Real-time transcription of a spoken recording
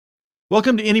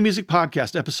Welcome to Indie Music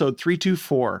Podcast, episode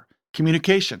 324,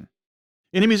 Communication.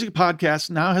 Indie Music Podcast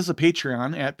now has a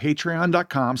Patreon at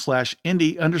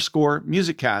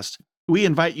patreon.com/indie_musiccast. We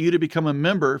invite you to become a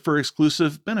member for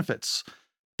exclusive benefits.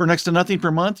 For next to nothing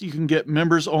per month, you can get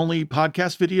members-only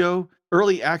podcast video,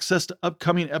 early access to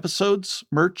upcoming episodes,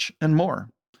 merch, and more.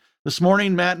 This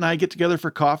morning, Matt and I get together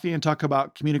for coffee and talk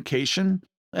about communication,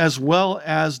 as well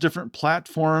as different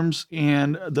platforms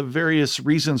and the various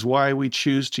reasons why we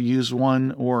choose to use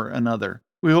one or another.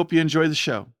 We hope you enjoy the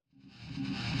show.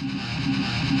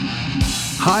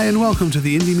 Hi, and welcome to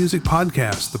the Indie Music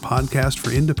Podcast, the podcast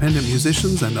for independent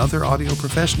musicians and other audio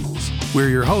professionals. We're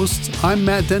your hosts. I'm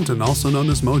Matt Denton, also known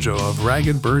as Mojo of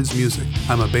Ragged Birds Music.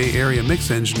 I'm a Bay Area mix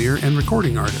engineer and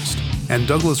recording artist. And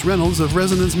Douglas Reynolds of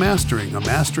Resonance Mastering, a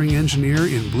mastering engineer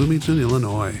in Bloomington,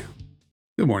 Illinois.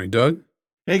 Good morning, Doug.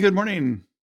 Hey, good morning.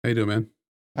 How you doing, man?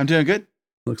 I'm doing good.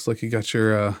 Looks like you got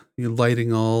your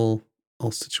lighting all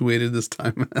situated this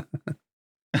time.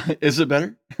 Is it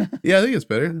better? Yeah, I think it's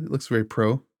better. It looks very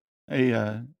pro.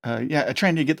 I'm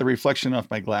trying to get the reflection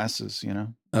off my glasses, you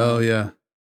know? Oh, yeah.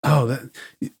 Oh,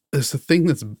 that's the thing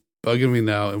that's bugging me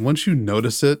now. And once you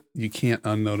notice it, you can't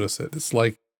unnotice it. It's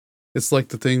like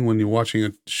the thing when you're watching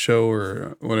a show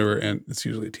or whatever, and it's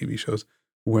usually TV shows,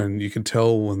 when you can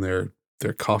tell when their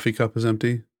coffee cup is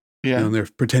empty. Yeah. And they're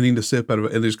pretending to sip out of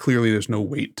it, and there's no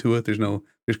weight to it. There's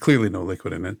clearly no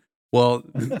liquid in it. Well,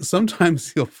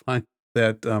 sometimes you'll find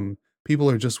that people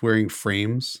are just wearing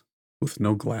frames with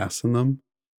no glass in them.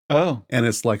 Oh. And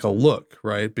it's like a look,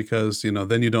 right? Because,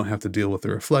 then you don't have to deal with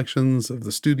the reflections of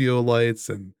the studio lights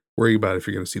and worry about if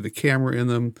you're going to see the camera in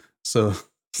them. So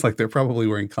it's like they're probably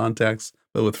wearing contacts,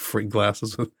 but with free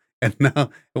glasses. And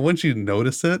once you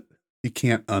notice it, you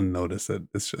can't unnotice it.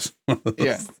 It's just one of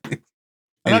those things.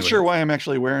 I'm not sure why I'm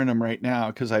actually wearing them right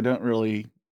now, because I don't really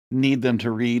need them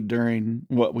to read during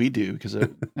what we do, because I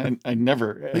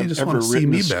never you just ever want to see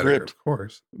written me a better, script. of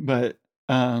course. But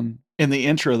in the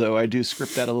intro, though, I do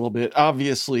script that a little bit.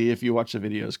 Obviously, if you watch the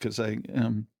videos, because I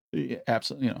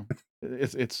absolutely,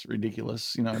 it's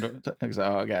ridiculous. I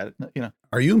got it.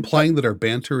 Are you implying that our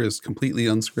banter is completely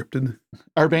unscripted?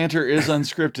 Our banter is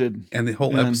unscripted, and the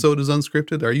whole episode is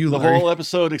unscripted. Are you the whole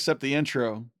episode except the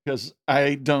intro? Because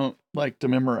I don't like to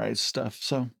memorize stuff.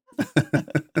 So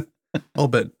I'll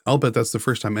bet that's the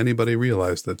first time anybody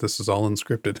realized that this is all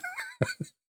unscripted.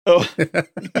 Oh,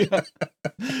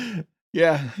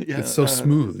 yeah. It's so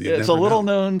smooth. It's a little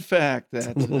known fact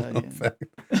that fact.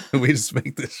 We just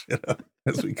make this shit up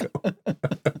as we go.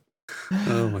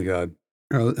 Oh my God.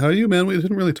 How are you, man? We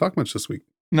didn't really talk much this week.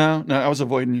 No, I was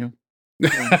avoiding you.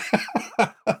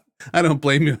 I don't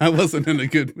blame you. I wasn't in a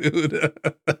good mood.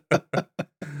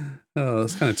 Oh,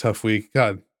 it's kind of a tough week.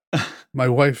 God, my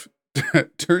wife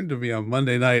turned to me on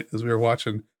Monday night as we were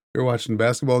watching a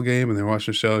basketball game and they were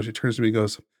watching a show. She turns to me and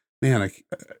goes, "Man, it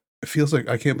feels like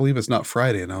I can't believe it's not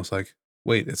Friday." And I was like,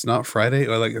 "Wait, it's not Friday?"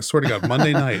 I swear to God,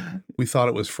 Monday night we thought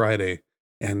it was Friday,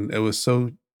 and it was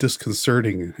so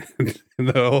disconcerting. It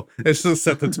just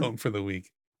set the tone for the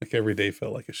week. Like every day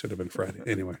felt like it should have been Friday.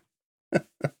 Anyway.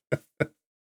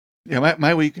 Yeah,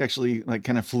 my week actually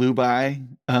kind of flew by.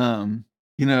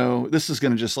 This is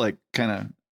going to just kind of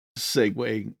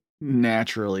segue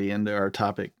naturally into our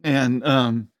topic. And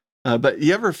but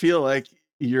you ever feel like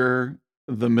you're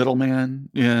the middleman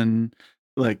in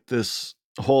this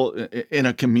whole in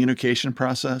a communication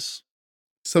process?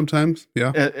 Sometimes,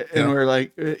 yeah. And we're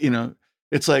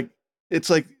it's like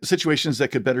situations that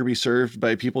could better be served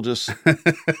by people just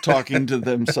talking to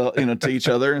themselves, to each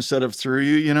other instead of through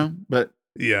you, but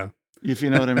yeah, if you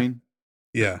know what I mean.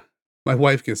 Yeah. My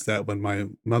wife gets that when my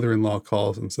mother-in-law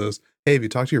calls and says, "Hey, have you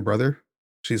talked to your brother?"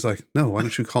 She's like, "No, why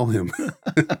don't you call him?"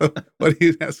 What are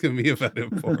you asking me about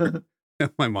him for?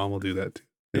 My mom will do that too.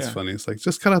 It's funny. It's like,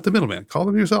 just cut out the middleman. Call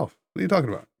them yourself. What are you talking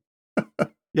about?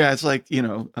 Yeah, it's like,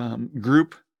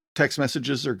 group text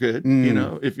messages are good,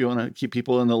 if you want to keep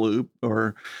people in the loop,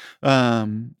 or,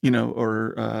 on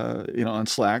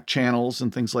Slack channels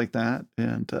and things like that.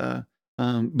 And,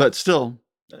 but still,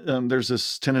 there's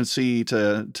this tendency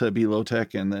to be low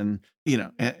tech and then,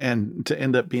 and to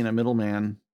end up being a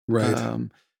middleman. Right.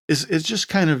 It's just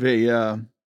kind of a,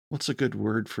 what's a good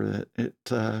word for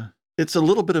that? It's a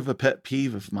little bit of a pet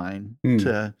peeve of mine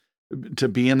to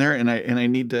be in there, and I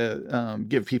need to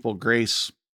give people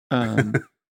grace. Yeah,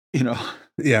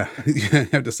 you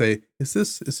have to say, is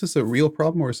this a real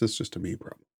problem, or is this just a me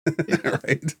problem?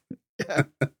 Right. Yeah.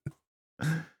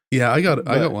 Yeah, I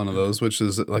got one of those, which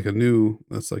is like a new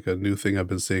thing I've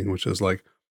been seeing, which is like,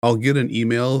 I'll get an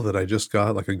email that I just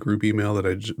got, like a group email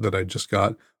that I just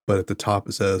got, but at the top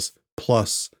it says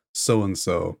plus so and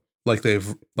so, like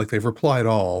they've replied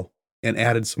all, and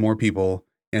added some more people.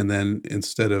 And then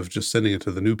instead of just sending it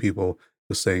to the new people,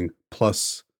 just saying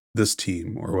plus this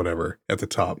team or whatever at the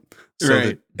top, so Right.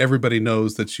 that everybody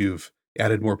knows that you've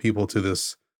added more people to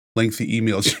this lengthy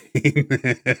email chain.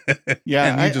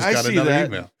 Yeah, And you just I got see another that.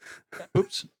 email.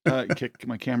 Oops, kicked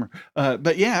my camera.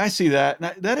 But yeah, I see that.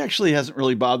 That actually hasn't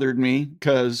really bothered me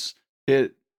because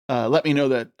it let me know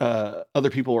that other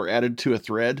people were added to a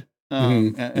thread,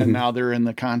 and now they're in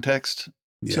the context.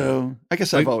 Yeah. So I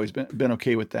guess I've always been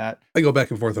okay with that. I go back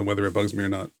and forth on whether it bugs me or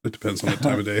not. It depends on the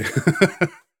time of day.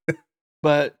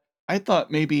 But I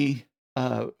thought maybe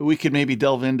we could maybe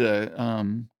delve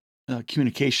into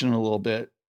communication a little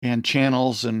bit and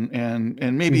channels and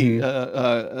maybe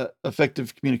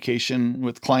effective communication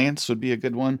with clients would be a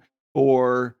good one.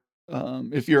 Or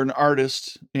if you're an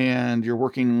artist and you're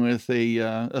working with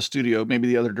a studio, maybe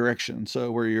the other direction.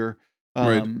 So where you're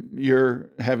Right. you're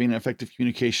having effective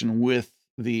communication with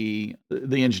the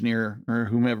engineer or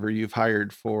whomever you've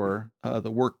hired for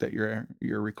the work that you're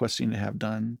requesting to have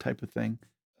done, type of thing.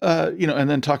 And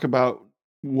then talk about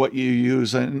what you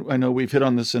use. And I know we've hit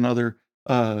on this in other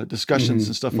discussions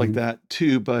and stuff like that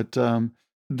too. But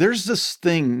there's this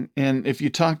thing, and if you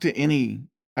talk to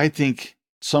I think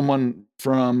someone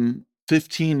from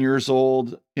 15 years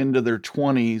old into their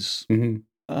 20s,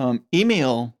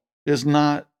 email is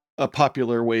not a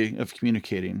popular way of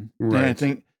communicating. Right. And I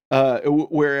think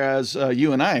whereas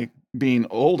you and I, being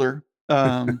older,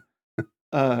 have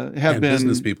been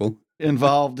business people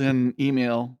involved in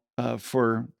email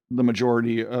for the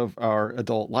majority of our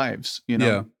adult lives,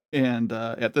 and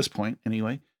at this point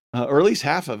anyway, or at least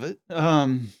half of it.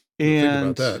 And think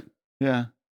about that. Yeah.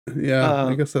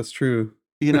 I guess that's true.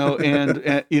 And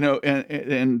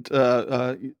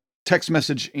text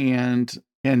message and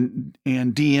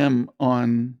DM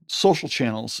on social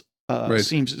channels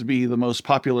seems to be the most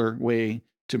popular way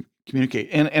to communicate.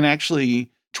 And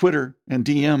actually, Twitter and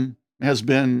DM has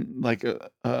been like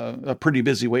a pretty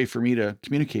busy way for me to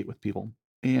communicate with people.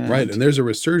 Right, and there's a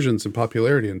resurgence in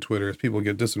popularity in Twitter as people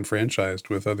get disenfranchised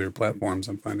with other platforms,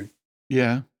 I'm finding.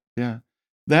 Yeah.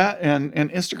 That and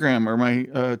Instagram are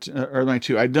my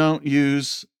two. I don't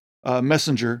use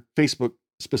Messenger, Facebook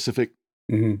specific,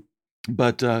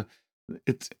 but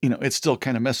it's still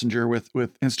kind of Messenger with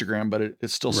Instagram, but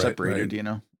it's still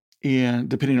separated, And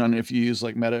depending on if you use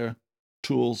like Meta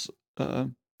tools,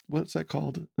 what's that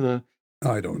called? I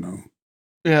don't know.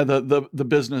 Yeah, the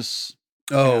business.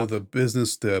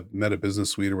 The Meta Business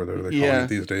Suite or whatever they're calling it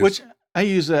these days. Which I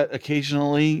use that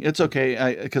occasionally. It's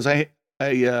okay, because I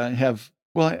have.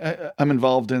 Well, I'm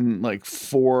involved in like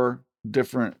 4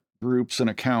 different groups and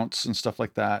accounts and stuff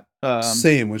like that.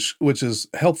 Same, which is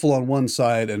helpful on one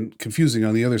side and confusing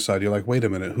on the other side. You're like, wait a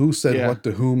minute, who said what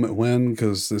to whom at when?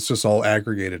 Because it's just all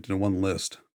aggregated in one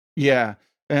list. Yeah,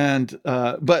 and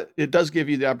but it does give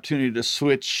you the opportunity to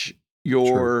switch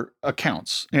your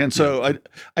accounts, and so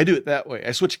I do it that way.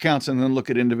 I switch accounts and then look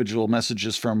at individual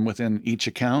messages from within each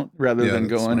account rather than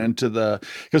going into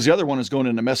because the other one is going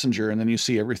into Messenger and then you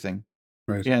see everything.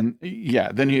 Right. And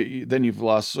then you've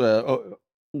lost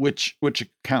which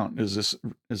account is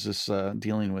this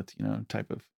dealing with,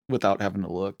 type of, without having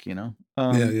to look,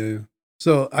 Yeah.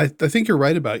 So I think you're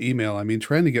right about email. I mean,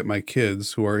 trying to get my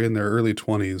kids who are in their early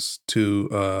 20s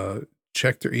to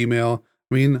check their email.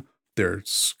 I mean, their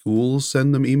schools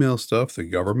send them email stuff. The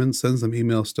government sends them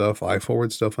email stuff. I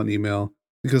forward stuff on email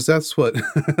because that's what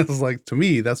it's like to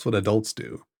me. That's what adults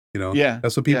do.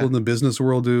 That's what people in the business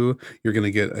world do. You're going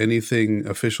to get anything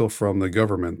official from the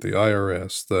government, the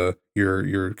IRS,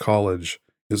 your college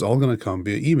is all going to come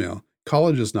via email.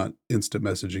 College is not instant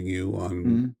messaging you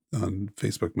on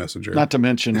Facebook Messenger. Not to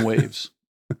mention waves.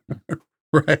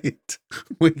 Right.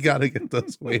 We got to get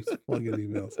those waves plug-in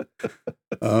emails.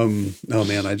 Oh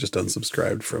man, I just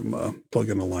unsubscribed from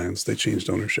Plug-in Alliance. They changed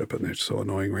ownership and they're so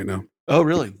annoying right now. Oh,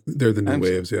 really? They're the new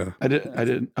waves, yeah. I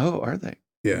didn't. Oh, are they?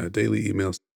 Yeah, daily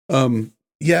emails.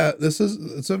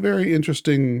 It's a very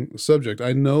interesting subject.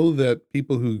 I know that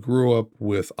people who grew up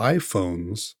with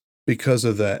iPhones, because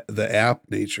of the app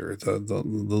nature, the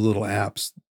little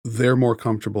apps, they're more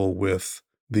comfortable with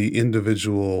the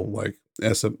individual, like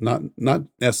not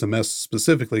SMS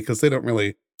specifically, because they don't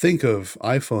really think of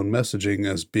iPhone messaging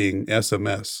as being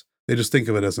SMS. They just think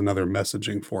of it as another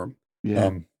messaging form.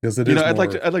 Yeah. Because it is I'd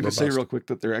like robust. to say real quick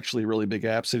that they're actually really big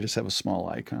apps. They just have a small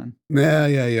icon.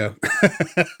 Yeah.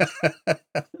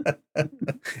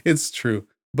 It's true.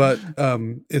 But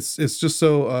it's just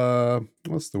so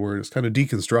what's the word? It's kind of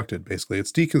deconstructed, basically.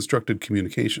 It's deconstructed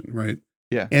communication, right?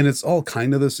 Yeah. And it's all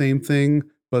kind of the same thing,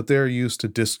 but they're used to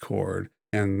Discord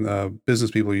and business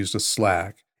people are used to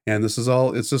Slack. And it's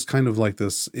just kind of like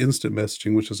this instant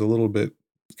messaging, which is a little bit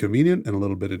convenient and a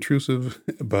little bit intrusive,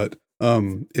 but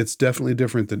it's definitely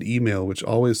different than email, which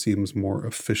always seems more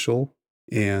official.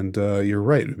 And you're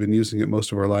right, we've been using it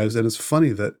most of our lives. And it's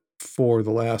funny that for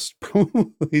the last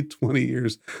probably 20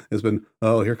 years, it's been,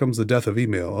 oh, here comes the death of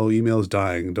email. Oh, email is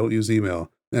dying. Don't use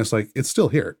email. And it's like, it's still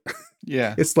here.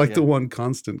 Yeah. It's like yeah. the one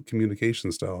constant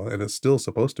communication style, and it's still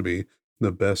supposed to be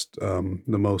the best, the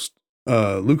most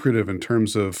lucrative in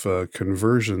terms of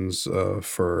conversions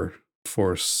for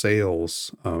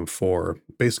sales, for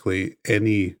basically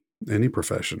any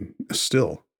profession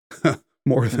still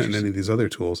more than any Interesting. of these other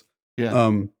tools.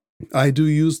 Yeah. I do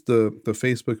use the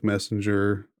Facebook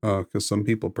Messenger because some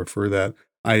people prefer that.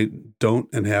 I don't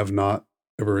and have not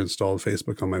ever installed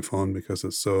Facebook on my phone because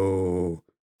it's so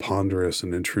ponderous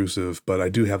and intrusive, but I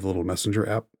do have the little messenger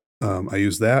app. I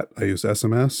use that. I use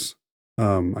SMS.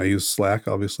 I use Slack.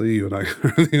 Obviously, you and I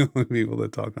are the only people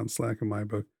that talk on Slack in my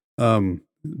book.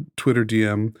 Twitter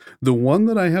DM. The one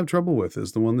that I have trouble with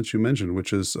is the one that you mentioned,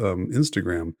 which is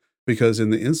Instagram, because in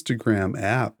the Instagram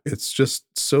app, it's just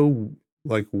so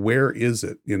like, where is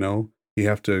it? You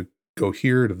have to go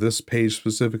here to this page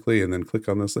specifically and then click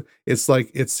on this. It's like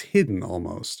it's hidden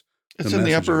almost. It's in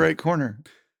the upper right corner.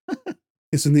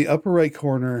 It's in the upper right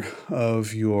corner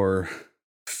of your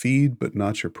feed, but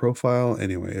not your profile.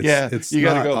 Anyway, it's you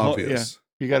got to not go obvious.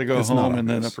 You got to go It's not home and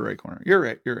then obvious. upper right corner. You're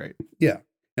right. Yeah.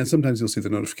 And sometimes you'll see the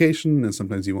notification and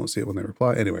sometimes you won't see it when they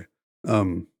reply. Anyway,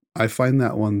 I find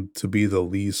that one to be the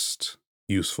least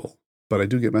useful, but I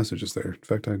do get messages there. In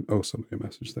fact, somebody a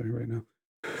message there right now.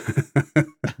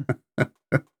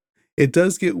 It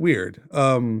does get weird.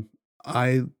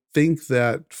 I think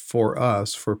that for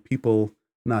us, for people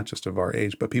not just of our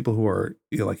age, but people who are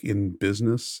like in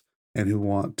business and who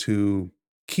want to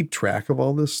keep track of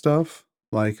all this stuff,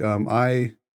 like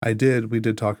we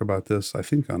did talk about this, I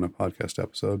think, on a podcast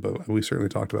episode, but we certainly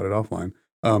talked about it offline.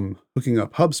 Hooking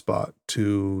up HubSpot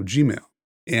to Gmail,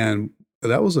 and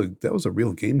that was a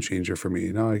real game changer for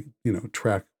me. Now I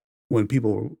track when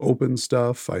people open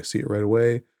stuff, I see it right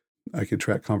away. I can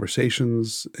track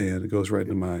conversations, and it goes right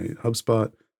into my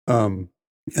HubSpot.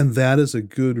 And that is a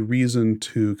good reason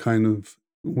to kind of,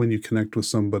 when you connect with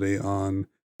somebody on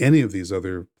any of these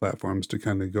other platforms, to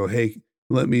kind of go, hey,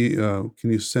 can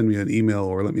you send me an email,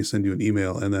 or let me send you an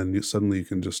email, and then suddenly you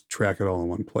can just track it all in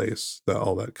one place,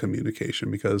 all that communication,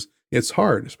 because it's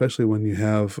hard, especially when you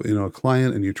have a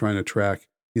client and you're trying to track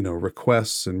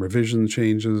requests and revision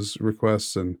changes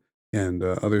requests and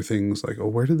other things like, oh,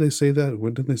 where did they say that?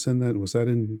 When did they send that? Was that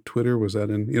in Twitter? Was that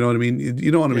in, what I mean?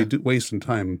 You don't want to be wasting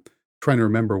time trying to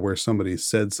remember where somebody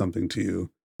said something to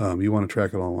you. You want to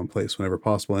track it all in one place whenever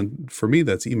possible. And for me,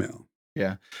 that's email.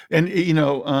 Yeah. And,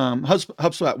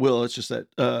 HubSpot will, it's just that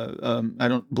I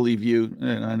don't believe you,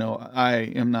 and I know I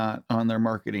am not on their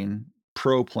marketing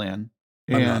pro plan,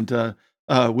 and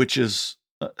which is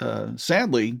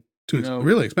sadly,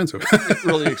 really expensive.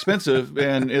 really expensive.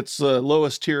 And it's the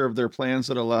lowest tier of their plans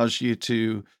that allows you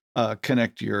to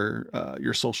connect your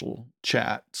social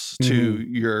chats to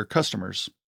your customers,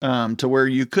 to where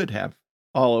you could have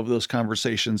all of those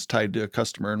conversations tied to a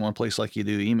customer in one place like you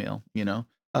do email,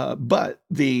 but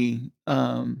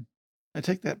I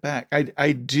take that back.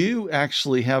 I do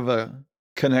actually have a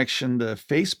connection to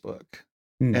Facebook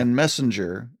and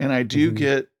Messenger, and I do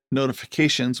get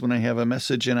notifications when I have a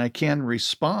message, and I can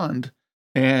respond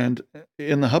and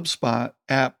in the HubSpot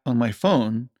app on my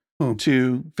phone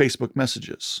to Facebook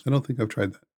messages. I don't think I've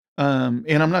tried that.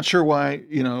 And I'm not sure why,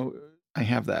 I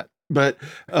have that. But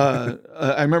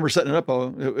I remember setting it up.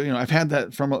 I've had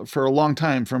that for a long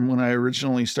time, from when I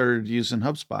originally started using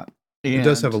HubSpot. And it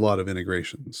does have a lot of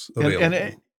integrations available.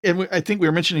 And I think we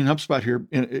were mentioning HubSpot here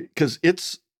because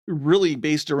it's really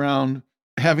based around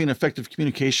having effective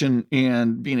communication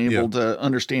and being able to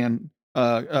understand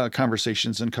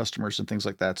conversations and customers and things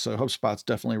like that. So HubSpot's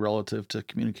definitely relative to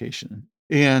communication.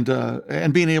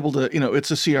 And being able to,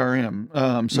 it's a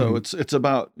CRM. So it's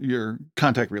about your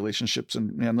contact relationships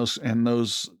and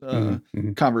those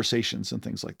conversations and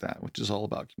things like that, which is all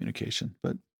about communication.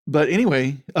 But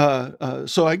anyway,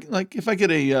 so if I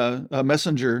get a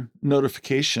messenger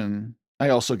notification, I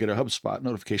also get a HubSpot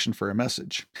notification for a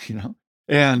message,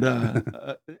 and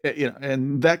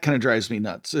and that kind of drives me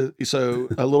nuts. So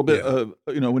a little bit of,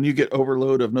 when you get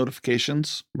overload of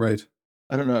notifications, right?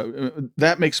 I don't know.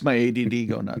 That makes my ADD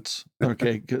go nuts.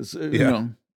 Okay, because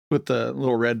with the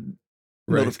little red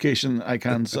notification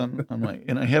icons on my,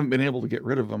 and I haven't been able to get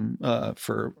rid of them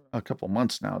for a couple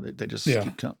months now. They just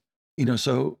keep coming.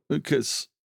 So because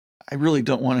I really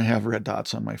don't want to have red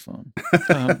dots on my phone.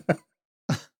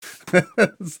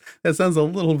 That sounds a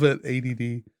little bit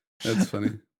ADD. That's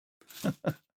funny.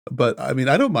 But I mean,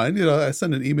 I don't mind. I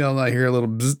send an email and I hear a little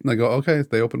bzz, and I go, okay,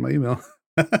 they opened my email.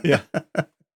 Yeah.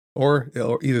 Or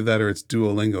either that or it's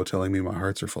Duolingo telling me my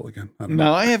hearts are full again. I don't know.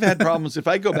 No, I have had problems if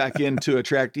I go back into a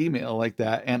tracked email like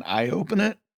that and I open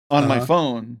it on my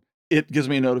phone, it gives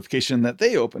me a notification that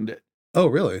they opened it. Oh,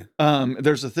 really?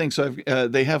 There's a thing. So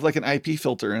they have like an IP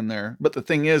filter in there. But the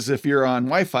thing is, if you're on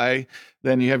Wi-Fi,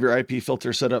 then you have your IP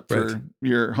filter set up for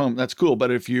your home. That's cool.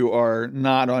 But if you are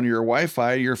not on your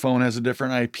Wi-Fi, your phone has a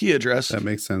different IP address. That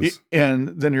makes sense. And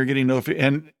then you're getting notified.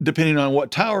 And depending on what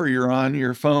tower you're on,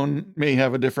 your phone may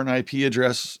have a different IP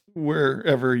address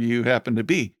wherever you happen to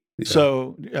be. Yeah.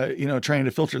 So, trying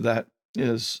to filter that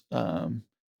is,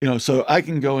 so I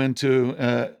can go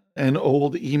into an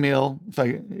old email, if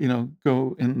I,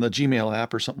 go in the Gmail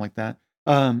app or something like that,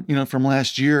 from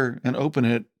last year and open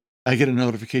it, I get a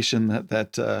notification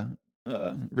that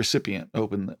recipient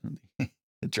opened it.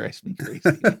 It drives me crazy.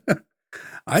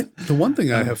 The one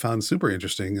thing I have found super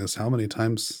interesting is how many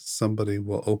times somebody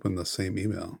will open the same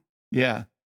email. Yeah.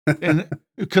 And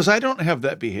because I don't have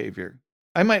that behavior.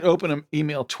 I might open an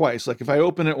email twice. Like if I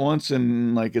open it once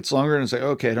and like it's longer and say,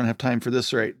 okay, I don't have time for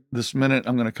this right this minute,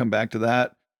 I'm going to come back to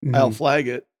that. I'll flag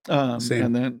it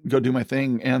and then go do my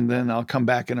thing. And then I'll come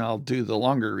back and I'll do the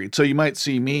longer read. So you might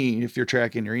see me, if you're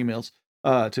tracking your emails,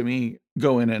 to me,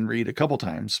 go in and read a couple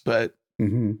times. But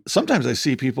sometimes I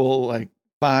see people like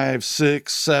 5,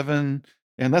 6, 7,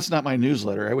 and that's not my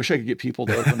newsletter. I wish I could get people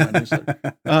to open my newsletter.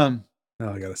 No,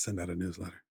 I got to send out a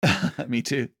newsletter. Me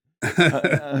too.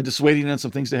 Just waiting on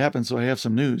some things to happen so I have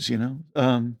some news,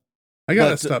 I got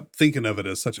to stop thinking of it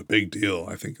as such a big deal,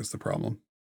 I think is the problem.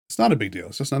 It's not a big deal.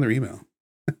 It's just another email.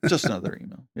 Just another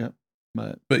email. Yeah.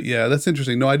 But yeah, that's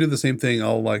interesting. No, I do the same thing.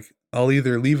 I'll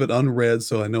either leave it unread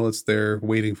so I know it's there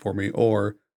waiting for me,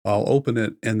 or I'll open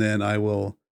it and then I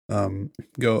will go,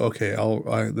 okay,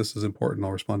 this is important.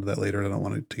 I'll respond to that later. I don't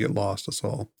want it to get lost. So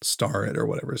I'll star it or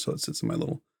whatever. So it sits in my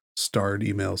little starred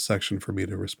email section for me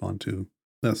to respond to.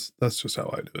 That's just how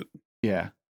I do it. Yeah.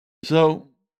 So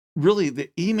really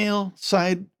the email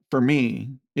side for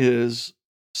me is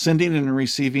sending and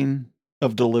receiving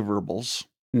of deliverables,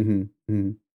 sending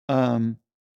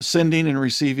and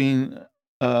receiving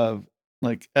of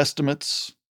like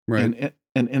estimates and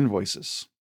invoices.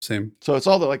 Same. So it's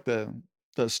all the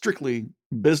strictly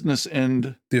business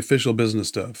end, the official business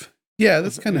stuff. Yeah,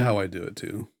 that's kind of how I do it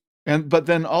too. But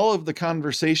then all of the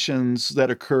conversations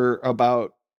that occur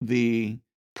about the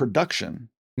production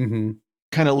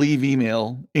kind of leave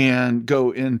email and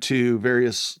go into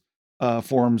various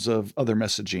forms of other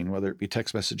messaging, whether it be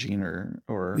text messaging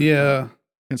or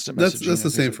instant messaging. That's the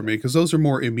same for me, because those are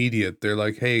more immediate. They're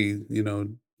like, hey,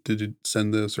 did you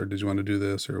send this, or did you want to do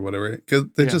this, or whatever? Because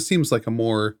it just seems like a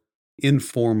more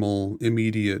informal,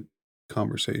 immediate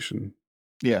conversation.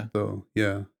 Yeah. So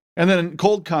yeah. And then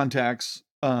cold contacts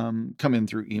come in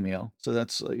through email. So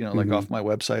that's like off my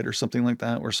website or something like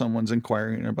that, where someone's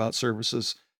inquiring about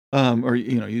services. Or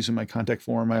using my contact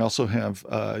form. I also have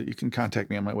you can contact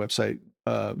me on my website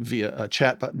via a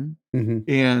chat button,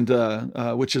 and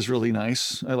which is really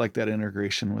nice. I like that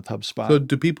integration with HubSpot. So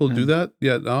do people do that?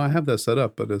 Yeah, no, I have that set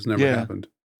up, but it's never happened.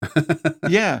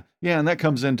 yeah, and that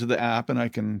comes into the app, and I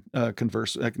can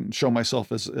converse. I can show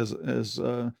myself as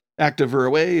active or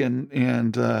away,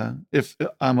 and if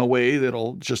I'm away,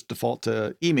 that'll just default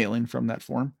to emailing from that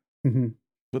form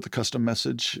with a custom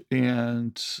message.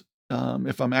 And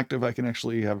if I'm active, I can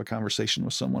actually have a conversation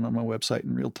with someone on my website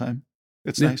in real time.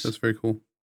 It's nice. That's very cool.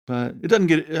 But it doesn't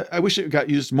get, I wish it got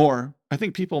used more. I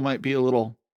think people might be a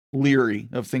little leery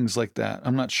of things like that.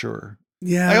 I'm not sure.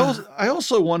 Yeah. I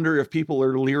also wonder if people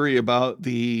are leery about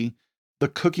the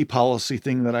cookie policy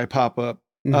thing that I pop up,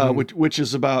 which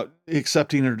is about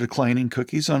accepting or declining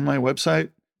cookies on my website.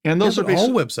 And those are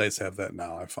all websites have that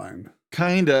now, I find.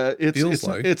 Kinda.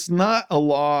 It's not a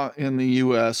law in the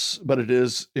US, but it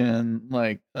is in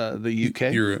like the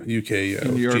UK.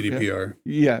 GDPR.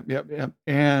 Yeah.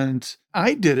 And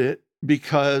I did it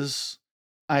because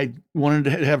I wanted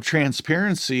to have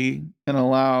transparency and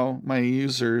allow my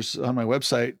users on my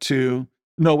website to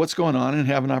know what's going on and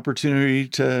have an opportunity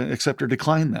to accept or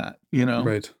decline that,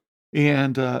 Right.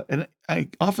 And I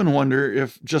often wonder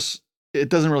if it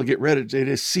doesn't really get read. They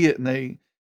just see it and they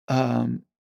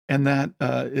and that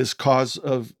is cause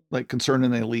of like concern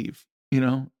and they leave.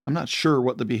 I'm not sure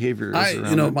what the behavior is.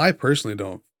 I personally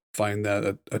don't find that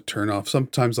a turnoff.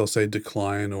 Sometimes they'll say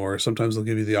decline, or sometimes they'll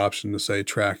give you the option to say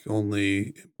track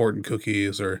only important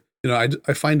cookies, or I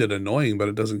find it annoying, but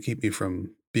it doesn't keep me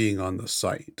from being on the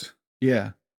site.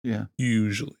 Yeah.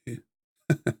 Usually.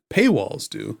 Paywalls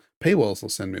do. Paywalls will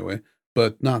send me away,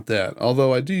 but not that.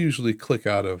 Although I do usually click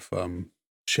out of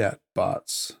chat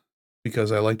bots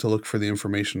because I like to look for the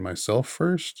information myself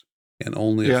first. And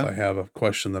only if Yeah. I have a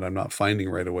question that I'm not finding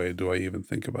right away do I even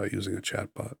think about using a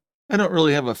chatbot. I don't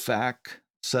really have a FAQ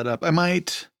set up. I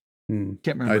might. Can't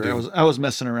I remember. do. I was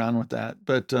messing around with that,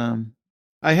 but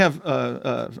I have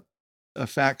a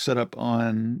FAQ set up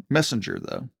on Messenger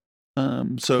though.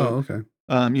 So Oh, okay.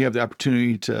 you have the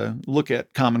opportunity to look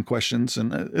at common questions,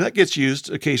 and that gets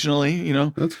used occasionally.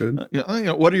 That's good.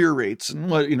 What are your rates,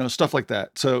 and what stuff like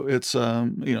that. So it's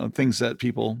things that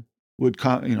people would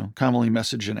commonly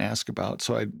message and ask about.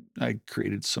 So I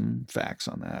created some facts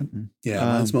on that. And, Yeah,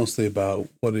 mine's mostly about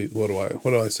what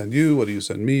do I send you? What do you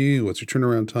send me? What's your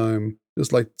turnaround time?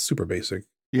 Just like super basic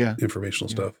yeah. informational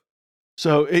stuff.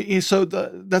 So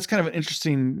that's kind of an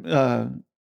interesting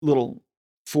little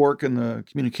fork in the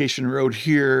communication road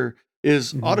here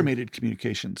is automated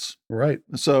communications. Right.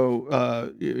 So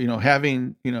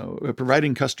having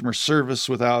providing customer service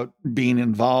without being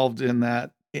involved in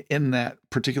that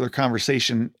particular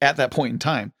conversation at that point in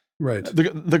time. Right.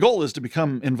 The goal is to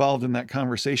become involved in that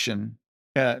conversation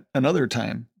at another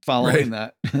time following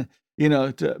that.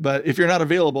 But if you're not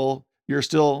available, you're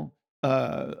still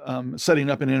setting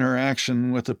up an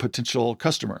interaction with a potential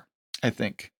customer, I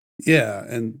think. Yeah,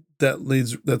 and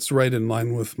that's right in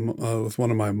line with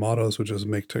one of my mottos, which is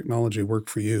make technology work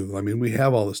for you. I mean, we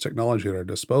have all this technology at our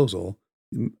disposal.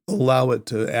 Allow it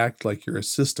to act like your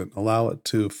assistant. Allow it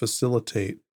to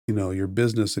facilitate, your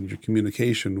business and your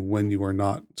communication when you are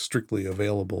not strictly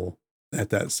available at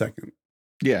that second.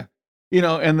 Yeah.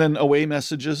 And then away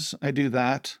messages, I do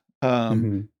that.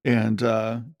 And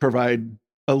provide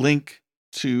a link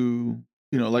to,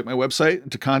 like my website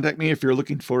to contact me. If you're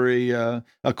looking for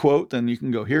a quote, then you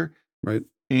can go here. Right.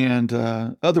 And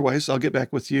otherwise I'll get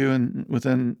back with you and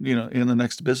within, in the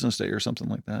next business day or something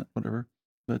like that, whatever.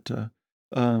 But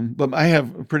I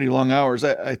have pretty long hours.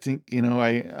 I think,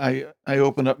 I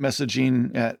open up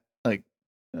messaging at like,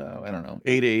 I don't know,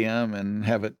 8 a.m. and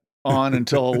have it on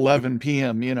until 11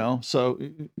 p.m., so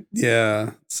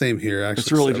yeah, same here. Actually,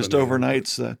 it's really just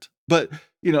overnights but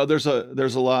there's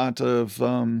a lot of,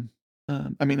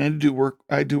 I mean, I do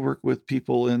work with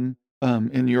people in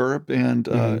Europe and,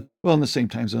 well, in the same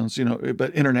time zones,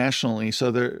 but internationally. So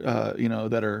they're,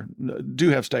 that do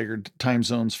have staggered time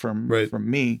zones from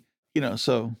me,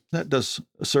 so that does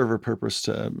serve a purpose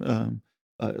to,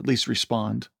 at least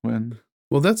respond when.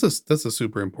 Well, that's a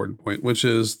super important point, which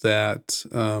is that,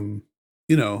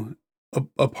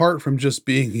 apart from just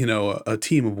being, a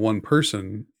team of one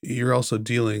person, you're also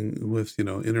dealing with,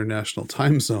 international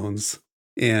time zones.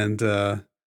 And,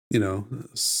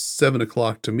 7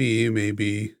 o'clock to me may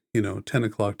be, 10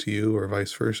 o'clock to you or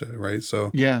vice versa. Right.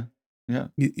 So yeah.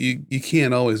 You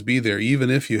can't always be there, even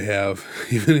if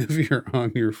you're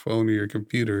on your phone or your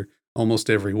computer almost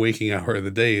every waking hour of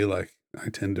the day, like I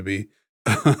tend to be.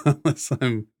 Unless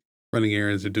I'm running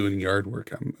errands or doing yard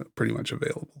work, I'm pretty much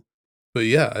available. But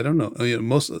yeah, I don't know.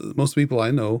 Most people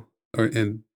I know are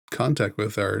in contact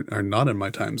with are not in my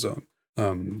time zone.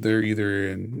 They're either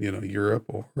in Europe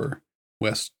or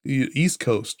East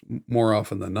Coast more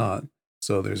often than not.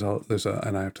 So there's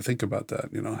and I have to think about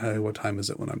that. Hey, what time is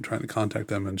it when I'm trying to contact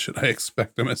them, and should I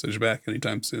expect a message back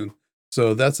anytime soon?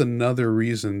 So that's another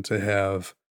reason to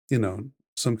have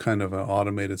some kind of an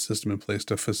automated system in place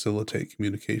to facilitate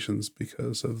communications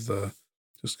because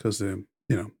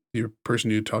your person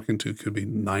you're talking to could be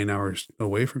 9 hours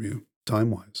away from you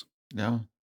time wise. Yeah.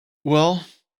 Well,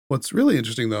 what's really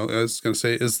interesting though, I was going to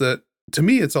say, is that to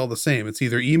me, it's all the same. It's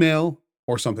either email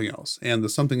or something else. And the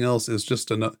something else is just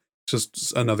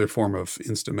another form of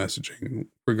instant messaging,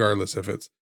 regardless if it's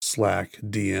Slack,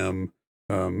 DM,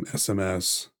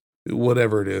 SMS,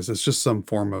 whatever it is. It's just some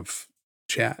form of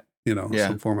chat.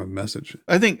 Some form of message.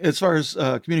 I think as far as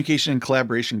communication and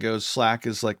collaboration goes, Slack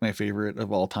is like my favorite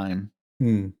of all time.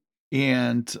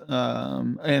 And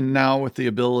now with the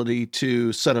ability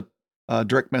to set up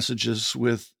direct messages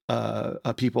with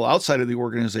people outside of the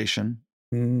organization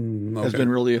has been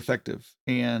really effective.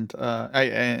 And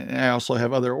I also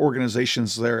have other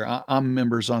organizations there. I'm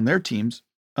members on their teams.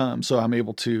 So I'm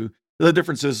able to, the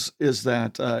difference is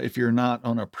that if you're not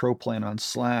on a pro plan on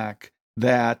Slack,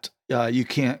 that you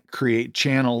can't create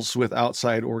channels with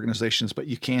outside organizations, but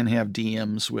you can have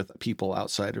DMs with people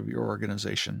outside of your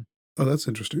organization. Oh, that's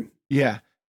interesting. Yeah,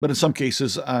 but in some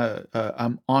cases,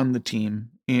 I'm on the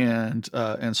team, and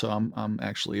so I'm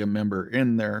actually a member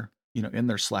in their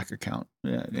Slack account.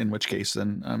 In which case,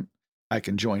 then I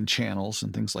can join channels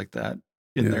and things like that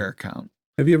in their account.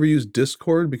 Have you ever used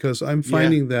Discord? Because I'm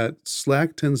finding that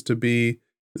Slack tends to be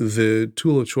the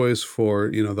tool of choice for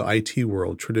the IT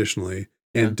world traditionally,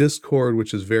 And Yeah. Discord,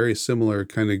 which is very similar,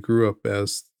 kind of grew up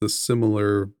as the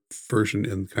similar version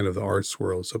in kind of the arts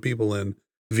world. So people in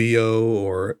VO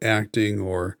or acting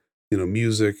or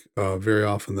music, very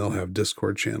often they'll have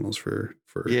Discord channels for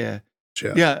Yeah.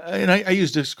 chat. Yeah. And I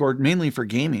use Discord mainly for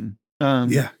gaming.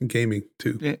 Yeah, gaming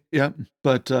too. Yeah.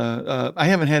 But I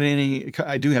haven't had any.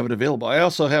 I do have it available. I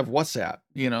also have WhatsApp.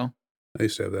 I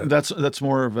used to have that.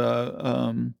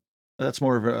 That's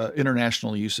more of a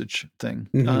international usage thing.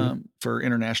 Mhm. For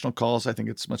international calls, I think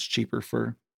it's much cheaper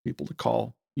for people to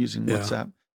call using Yeah.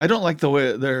 WhatsApp. I don't like the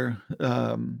way they're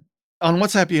on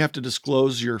WhatsApp. You have to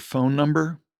disclose your phone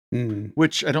number, Mm,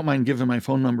 which I don't mind giving my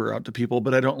phone number out to people,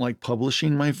 but I don't like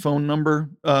publishing my phone number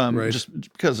right. just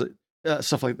because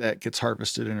stuff like that gets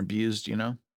harvested and abused.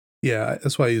 Yeah,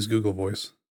 that's why I use Google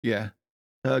Voice. Yeah,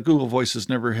 Google Voice has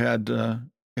never had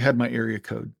my area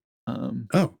code.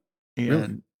 Oh, really?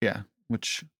 And yeah,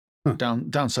 which Huh.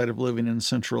 downside of living in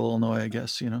central Illinois, I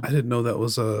guess, I didn't know that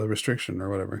was a restriction or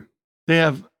whatever. They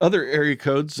have other area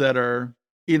codes that are,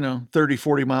 30,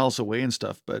 40 miles away and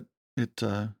stuff, but it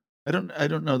I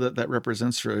don't know that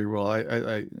represents very well.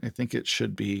 I think it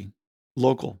should be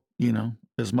local,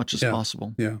 as much as Yeah.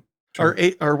 possible. Yeah. Sure.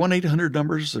 Are 1-800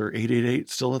 numbers or 888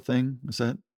 still a thing? Is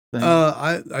that thing?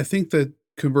 I think that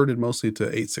converted mostly to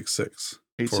 866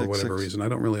 for whatever 866. reason. I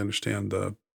don't really understand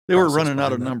the They were process running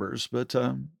out of behind that. numbers, but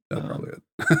That's probably it.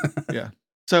 yeah.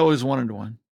 So I always wanted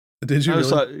one. Did you I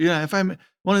always really? thought, if I'm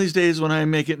one of these days when I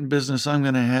make it in business, I'm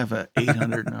going to have a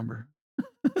 800 number.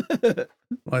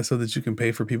 Why, so that you can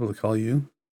pay for people to call you?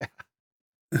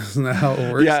 Isn't that how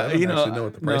it works? Yeah, I don't actually know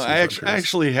what the no, pricing I structure is.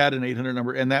 actually had an 800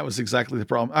 number, and that was exactly the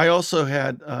problem. I also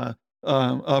had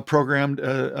programmed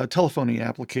a telephony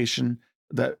application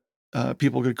that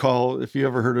people could call. If you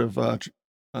ever heard of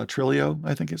Trilio,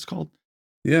 I think it's called,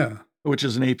 Yeah. which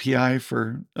is an API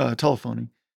for telephony.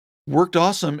 Worked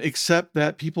awesome, except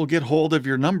that people get hold of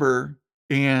your number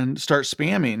and start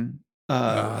spamming,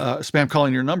 spam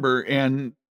calling your number,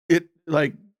 and it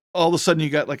like all of a sudden you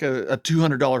got like a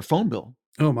 $200 phone bill.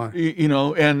 Oh my.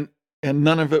 And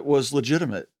none of it was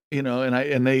legitimate,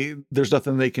 and there's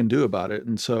nothing they can do about it,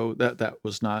 and so that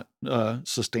was not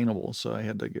sustainable. So I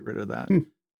had to get rid of that.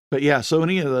 But yeah, so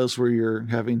any of those where you're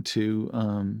having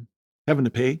to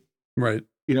pay, Right.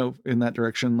 in that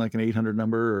direction, like an 800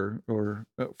 number or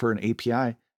for an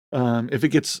API, if it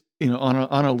gets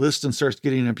on a list and starts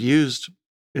getting abused,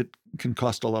 it can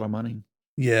cost a lot of money.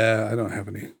 Yeah, I don't have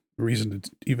any reason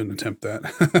to even attempt that.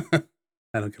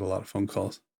 I don't get a lot of phone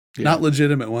calls. Yeah. Not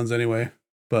legitimate ones anyway.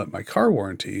 But my car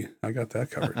warranty, I got that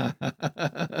covered.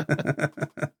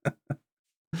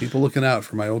 People looking out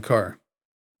for my old car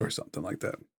or something like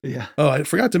that. Yeah. Oh, I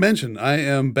forgot to mention, I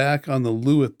am back on the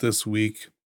Lewitt this week.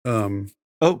 Oh,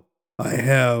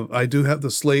 I do have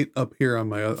the slate up here on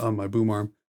my boom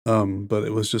arm. But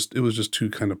it was just too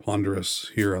kind of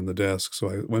ponderous here on the desk. So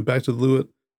I went back to the Lewitt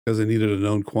because I needed a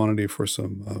known quantity for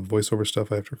some voiceover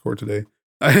stuff I have to record today.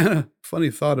 I had a funny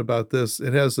thought about this.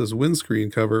 It has this windscreen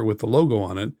cover with the logo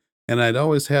on it, and I'd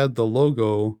always had the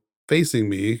logo facing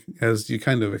me, as you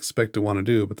kind of expect to want to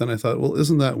do. But then I thought, well,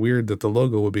 isn't that weird that the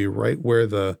logo would be right where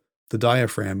the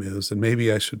diaphragm is, and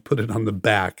maybe I should put it on the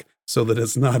back so that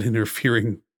it's not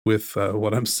interfering with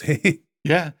what I'm saying.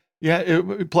 yeah. Yeah.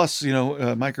 Plus,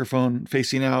 microphone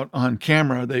facing out on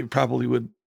camera, they probably would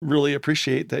really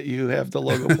appreciate that you have the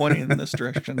logo pointing in this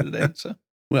direction today. So,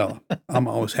 well, I'm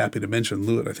always happy to mention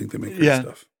Lewitt. I think they make great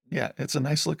stuff. Yeah, it's a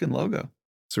nice looking logo.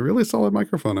 It's a really solid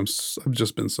microphone. I've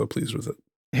just been so pleased with it.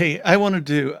 Hey, I wanted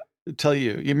to tell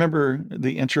you, remember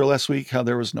the intro last week, how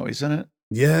there was noise in it?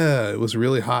 Yeah, it was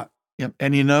really hot. Yep.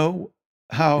 And you know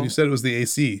how you said it was the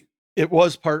AC. It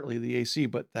was partly the AC,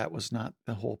 but that was not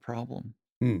the whole problem.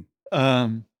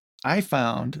 I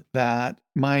found that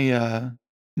my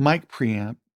mic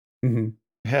preamp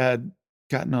had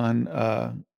gotten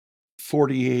on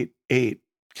 48.8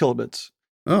 kilobits.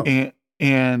 Oh.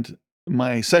 And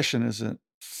my session is at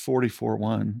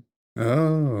 44.1.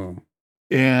 Oh.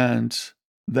 And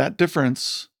that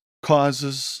difference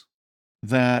causes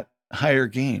that higher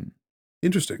gain.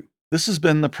 Interesting. This has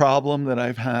been the problem that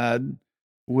I've had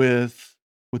with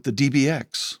the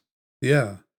DBX.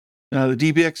 Yeah. Now the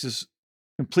DBX is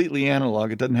completely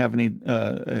analog. It doesn't have any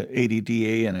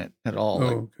ADDA in it at all.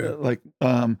 Oh, okay.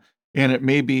 And it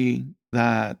may be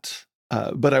that,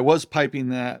 but I was piping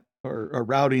that or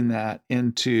routing that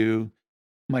into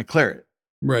my Claret.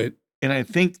 Right. And I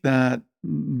think that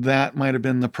might have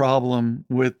been the problem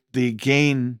with the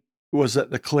gain, was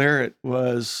that the Claret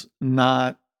was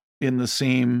not in the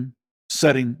same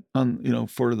setting on,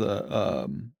 for the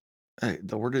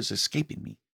word is escaping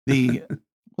me. The,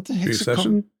 what the heck's it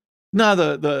called? No,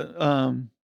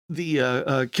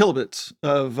 kilobits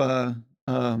of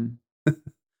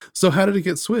So how did it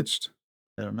get switched?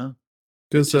 I don't know.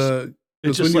 Because It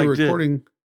when just you were like did. recording,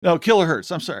 No,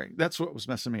 kilohertz. I'm sorry. That's what was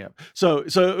messing me up. So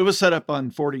it was set up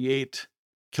on 48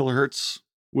 kilohertz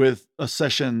with a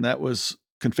session that was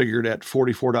configured at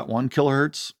 44.1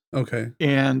 kilohertz. okay,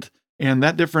 And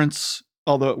that difference,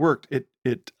 although it worked,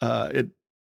 it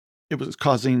was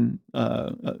causing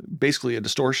basically a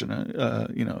distortion,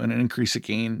 and an increase of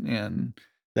gain and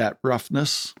that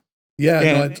roughness. yeah,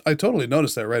 no, And I totally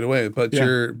noticed that right away. But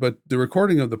yeah, but the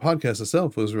recording of the podcast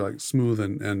itself was like smooth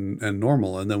and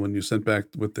normal. And then when you sent back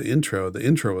with the intro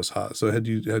was hot. So had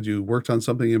you worked on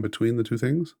something in between the two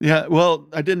things? yeah. Well,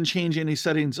 I didn't change any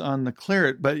settings on the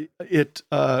Claret, but it's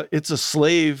a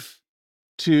slave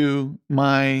to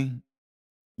my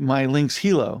Lynx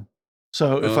Hilo.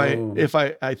 So Oh, if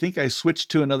I think I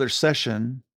switched to another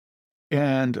session,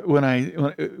 and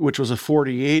which was a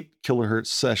 48 kilohertz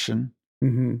session,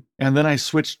 mm-hmm. and then I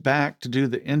switched back to do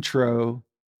the intro,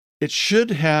 it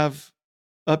should have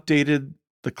updated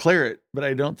the Claret, but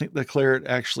I don't think the Claret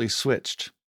actually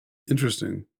switched.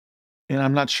 Interesting. And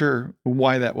I'm not sure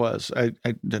why that was. I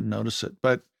didn't notice it.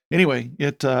 But anyway,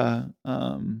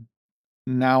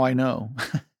 now I know.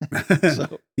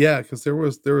 So Yeah, because there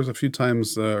was a few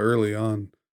times early on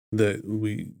that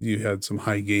you had some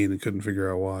high gain and couldn't figure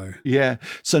out why. yeah.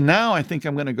 So now I think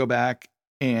I'm going to go back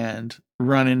and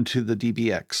run into the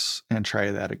DBX and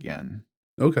try that again,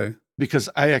 Okay. because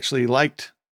I actually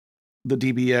liked the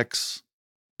DBX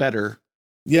better.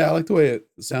 Yeah, I like the way it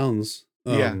sounds.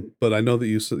 Yeah. But I know that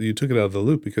you took it out of the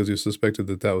loop because you suspected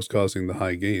that was causing the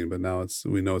high gain, but now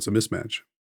we know it's a mismatch.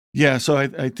 Yeah, so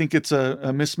I think it's a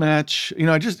mismatch.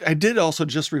 I did also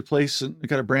just replace and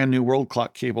got a brand new world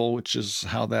clock cable, which is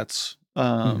how that's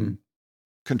Mm-hmm.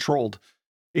 controlled.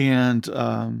 And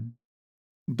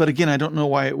but again, I don't know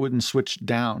why it wouldn't switch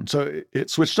down. So it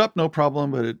switched up, no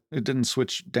problem, but it didn't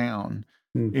switch down.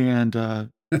 Hmm. And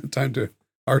Time to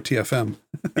RTFM.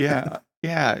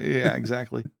 yeah,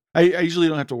 exactly. I usually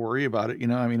don't have to worry about it.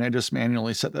 I just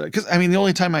manually set that, because the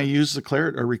only time I use the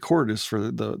Claret or record is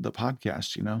for the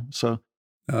podcast. So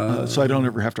I don't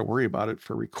ever have to worry about it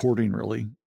for recording, really.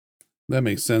 That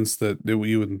makes sense that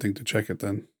you wouldn't think to check it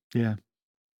then. Yeah,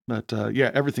 but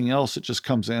everything else, it just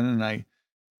comes in, and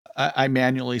I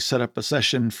manually set up a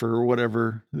session for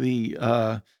whatever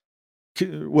the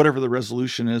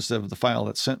resolution is of the file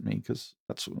that's sent me, because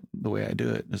that's the way I do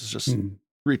it. Is just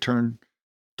return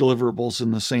deliverables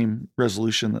in the same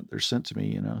resolution that they're sent to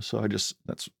me. So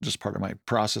that's just part of my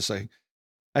process.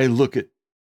 I look at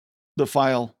the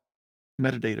file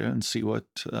metadata and see what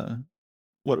it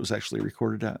was actually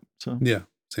recorded at. So yeah,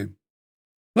 same.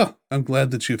 Well, I'm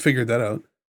glad that you figured that out.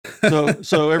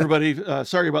 so everybody,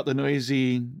 sorry about the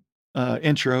noisy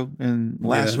intro in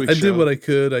last week's I did show. what I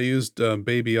could. I used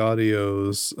Baby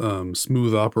Audio's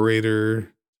smooth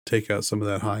operator, take out some of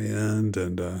that high end,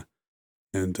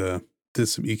 and did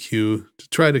some EQ to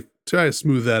try to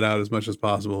smooth that out as much as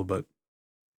possible. But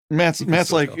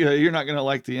Matt's like, you're not gonna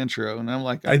like the intro, and I'm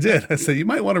like, I did. I said you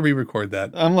might want to re-record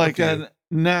that. I'm like,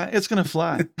 nah, it's gonna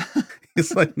fly.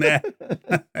 It's like, nah,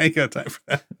 I ain't got time for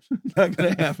that. Not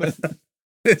gonna happen.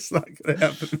 It's not gonna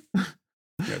happen. I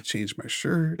gotta change my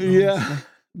shirt. Yeah,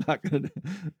 not gonna.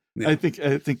 Yeah. I think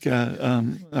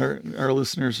our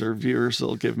listeners or viewers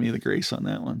will give me the grace on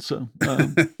that one. So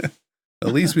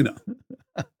at least we know.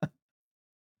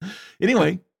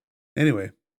 Anyway,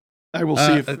 I will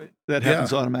see if that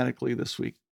happens automatically this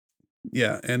week.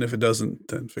 Yeah, and if it doesn't,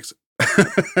 then fix it.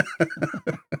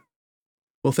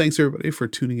 Well, thanks everybody for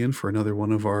tuning in for another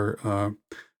one of our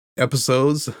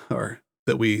episodes,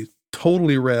 that we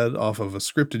totally read off of a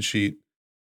scripted sheet.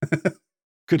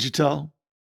 Could you tell?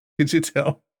 Could you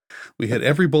tell? We had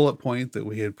every bullet point that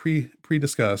we had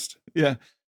pre-discussed. Yeah.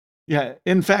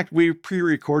 In fact, we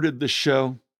pre-recorded this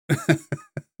show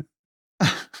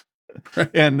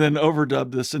and then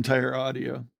overdubbed this entire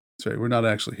audio. That's right. We're not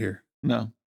actually here.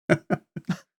 No. You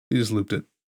just looped it.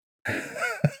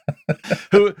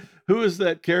 Who is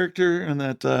that character? And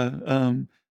that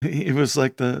it was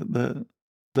like the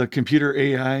computer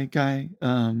AI guy.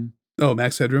 Oh,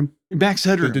 Max Headroom. Max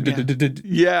Headroom.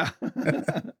 Yeah.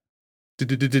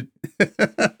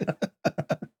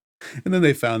 And then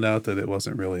they found out that it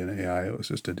wasn't really an AI. It was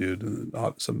just a dude and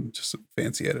some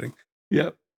fancy editing.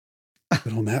 Yep.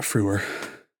 Good old Matt Frewer.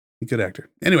 Good actor.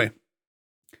 Anyway,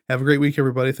 have a great week,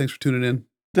 everybody. Thanks for tuning in.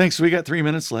 Thanks. We got 3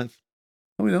 minutes left.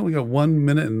 Oh, we got 1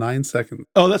 minute and 9 seconds.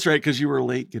 Oh, that's right, because you were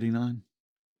late getting on.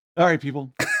 All right,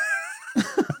 people.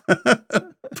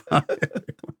 Bye.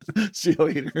 See you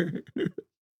later.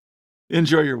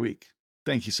 Enjoy your week.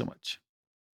 Thank you so much.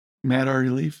 Matt, already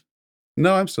leave?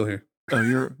 No, I'm still here. Oh,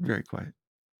 you're very quiet.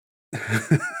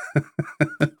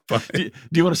 Bye. Do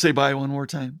you want to say bye one more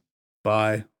time?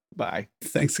 Bye. Bye.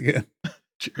 Thanks again.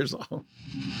 Cheers all.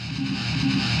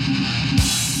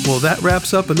 Well, that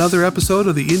wraps up another episode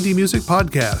of the Indie Music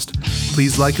Podcast.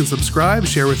 Please like and subscribe,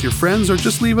 share with your friends, or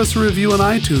just leave us a review on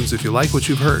iTunes if you like what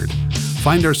you've heard.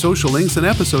 Find our social links and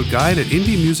episode guide at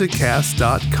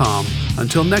indiemusiccast.com.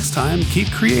 Until next time, keep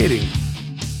creating.